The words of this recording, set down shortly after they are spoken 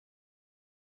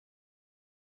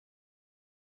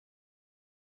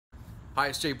Hi,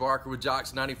 it's Jay Barker with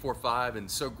Jocks 94.5, and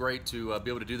so great to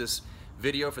be able to do this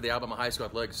video for the Alabama High School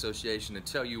Athletic Association and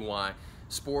tell you why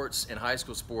sports and high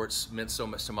school sports meant so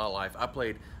much to my life. I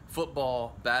played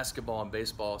football, basketball, and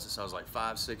baseball since I was like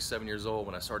 5, 6, 7 years old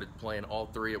when I started playing all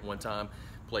three at one time.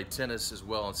 Played tennis as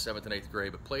well in 7th and 8th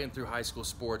grade, but playing through high school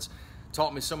sports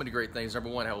taught me so many great things. Number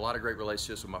one, I have a lot of great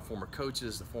relationships with my former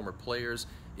coaches, the former players,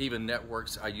 even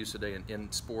networks I use today in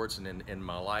sports and in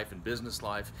my life and business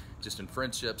life, just in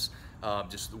friendships,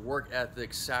 just the work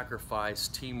ethic, sacrifice,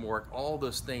 teamwork, all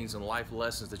those things and life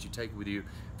lessons that you take with you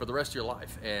for the rest of your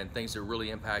life and things that really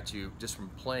impact you just from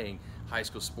playing high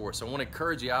school sports. So I want to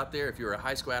encourage you out there, if you're a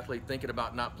high school athlete thinking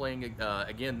about not playing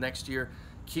again next year,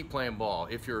 keep playing ball.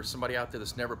 If you're somebody out there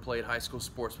that's never played high school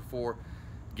sports before,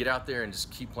 get out there and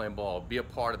just keep playing ball. Be a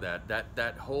part of that.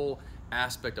 That whole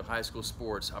aspect of high school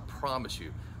sports, I promise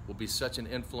you, will be such an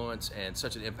influence and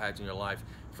such an impact in your life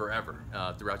forever,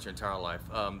 throughout your entire life.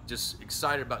 Just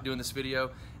excited about doing this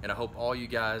video, and I hope all you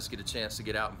guys get a chance to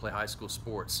get out and play high school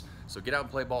sports. So get out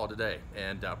and play ball today,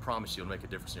 and I promise you it'll make a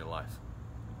difference in your life.